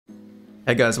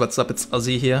Hey guys, what's up? It's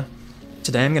Ozzy here.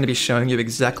 Today I'm going to be showing you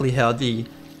exactly how the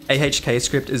AHK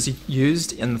script is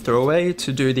used in the Thrallway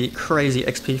to do the crazy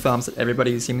XP farms that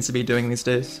everybody seems to be doing these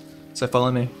days. So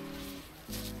follow me.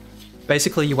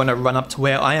 Basically, you want to run up to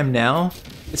where I am now.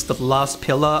 It's the last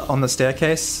pillar on the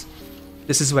staircase.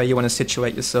 This is where you want to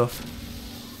situate yourself.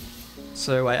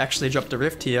 So I actually dropped a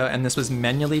rift here, and this was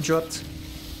manually dropped.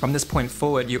 From this point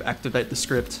forward, you activate the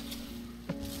script.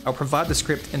 I'll provide the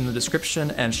script in the description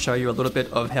and show you a little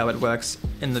bit of how it works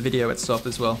in the video itself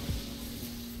as well.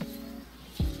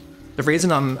 The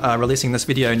reason I'm releasing this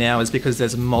video now is because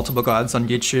there's multiple guides on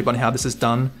YouTube on how this is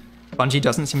done. Bungie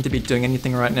doesn't seem to be doing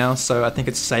anything right now, so I think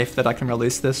it's safe that I can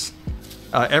release this.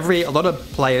 A lot of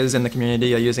players in the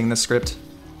community are using this script.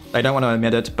 They don't want to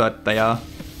admit it, but they are.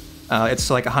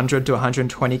 It's like 100 to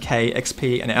 120k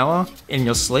XP an hour in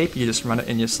your sleep. You just run it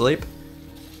in your sleep.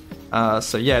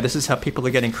 So yeah, this is how people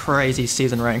are getting crazy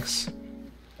season ranks.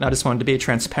 And I just wanted to be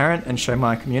transparent and show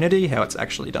my community how it's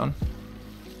actually done.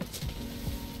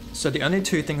 So the only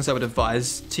two things I would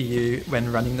advise to you when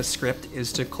running the script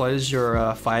is to close your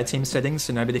fireteam settings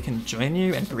so nobody can join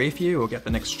you and grief you or get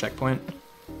the next checkpoint.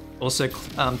 Also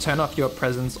turn off your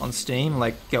presence on Steam,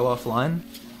 like go offline.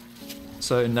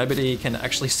 So nobody can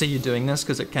actually see you doing this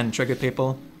because it can trigger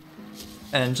people.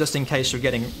 And just in case you're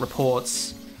getting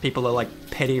reports, people are like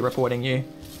petty reporting you,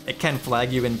 it can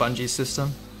flag you in Bungie's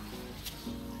system.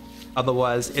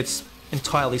 Otherwise, it's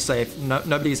entirely safe.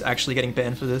 Nobody's actually getting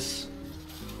banned for this.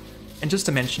 And just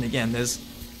to mention again, there's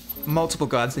multiple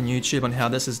guides on YouTube on how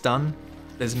this is done.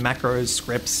 There's macros,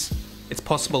 scripts. It's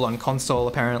possible on console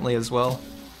apparently as well.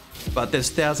 But there's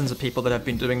thousands of people that have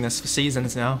been doing this for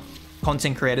seasons now.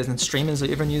 Content creators and streamers are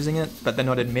even using it, but they're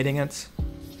not admitting it.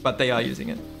 But they are using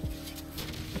it.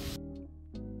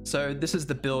 So this is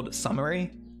the build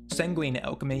summary. Sanguine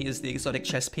Alchemy is the exotic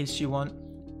chest piece you want.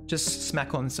 Just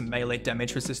smack on some melee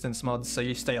damage resistance mods so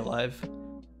you stay alive.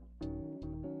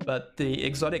 But the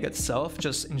exotic itself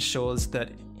just ensures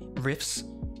that rifts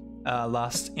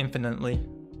last infinitely,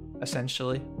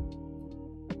 essentially.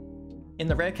 In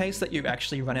the rare case that you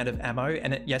actually run out of ammo,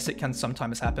 and yes, it can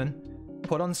sometimes happen,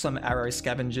 put on some arrow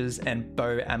scavengers and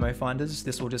bow ammo finders.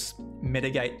 This will just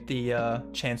mitigate the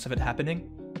chance of it happening.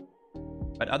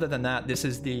 But other than that, this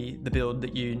is the build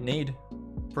that you need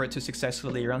for it to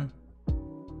successfully run.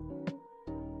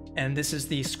 And this is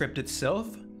the script itself.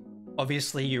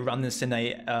 Obviously, you run this in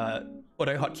a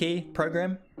auto hotkey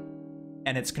program,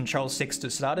 and it's Control-6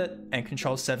 to start it and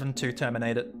Control-7 to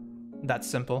terminate it. That's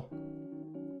simple.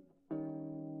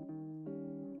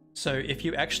 So if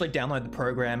you actually download the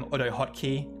program auto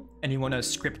hotkey and you want to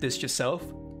script this yourself,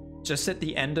 just at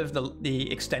the end of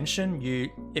the extension,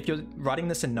 if you're writing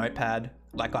this in Notepad,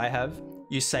 like I have,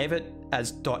 you save it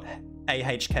as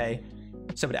 .ahk,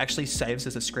 so it actually saves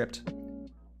as a script.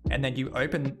 And then you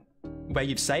open where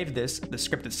you've saved this, the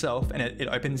script itself, and it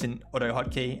opens in auto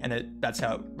hotkey, and that's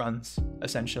how it runs,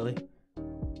 essentially.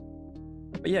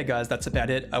 But yeah, guys, that's about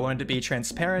it. I wanted to be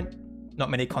transparent. Not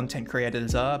many content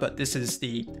creators are, but this is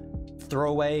the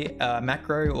Thrallway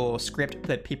macro or script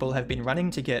that people have been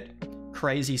running to get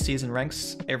crazy season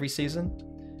ranks every season.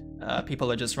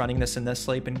 People are just running this in their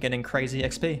sleep and getting crazy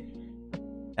XP.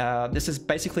 This is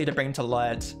basically to bring to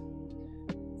light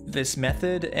this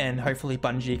method, and hopefully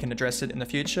Bungie can address it in the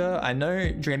future. I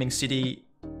know Dreaming City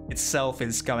itself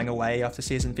is going away after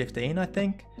season 15, I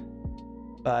think.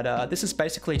 But this is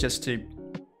basically just to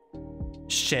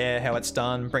share how it's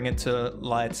done, bring it to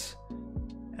light,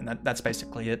 and that's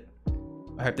basically it.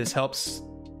 I hope this helps.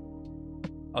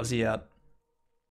 Ozzy out.